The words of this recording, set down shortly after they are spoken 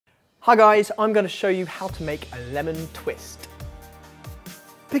Hi guys, I'm going to show you how to make a lemon twist.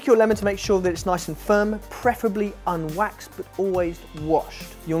 Pick your lemon to make sure that it's nice and firm, preferably unwaxed, but always washed.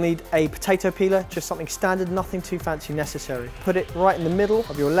 You'll need a potato peeler, just something standard, nothing too fancy necessary. Put it right in the middle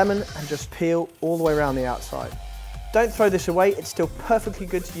of your lemon and just peel all the way around the outside. Don't throw this away, it's still perfectly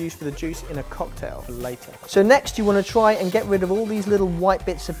good to use for the juice in a cocktail for later. So next you want to try and get rid of all these little white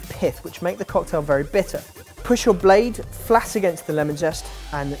bits of pith which make the cocktail very bitter. Push your blade flat against the lemon zest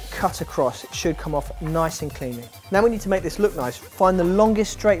and cut across. It should come off nice and cleanly. Now we need to make this look nice. Find the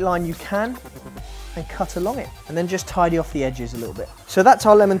longest straight line you can and cut along it. And then just tidy off the edges a little bit. So that's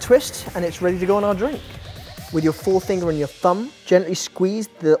our lemon twist and it's ready to go on our drink. With your forefinger and your thumb, gently squeeze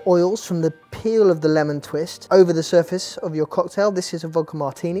the oils from the peel of the lemon twist over the surface of your cocktail. This is a vodka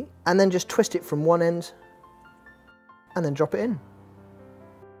martini. And then just twist it from one end and then drop it in.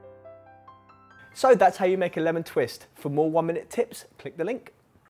 So that's how you make a lemon twist. For more 1-minute tips, click the link.